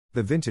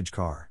The vintage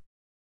car.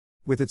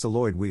 With its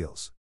alloyed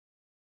wheels.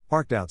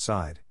 Parked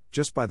outside,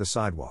 just by the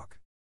sidewalk.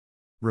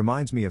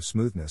 Reminds me of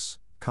smoothness,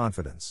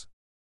 confidence.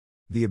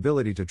 The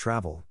ability to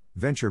travel,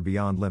 venture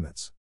beyond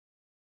limits.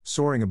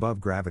 Soaring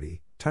above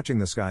gravity, touching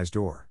the sky's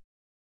door.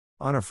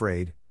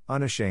 Unafraid,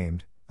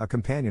 unashamed, a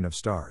companion of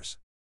stars.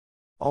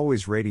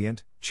 Always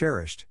radiant,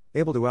 cherished,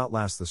 able to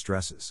outlast the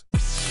stresses.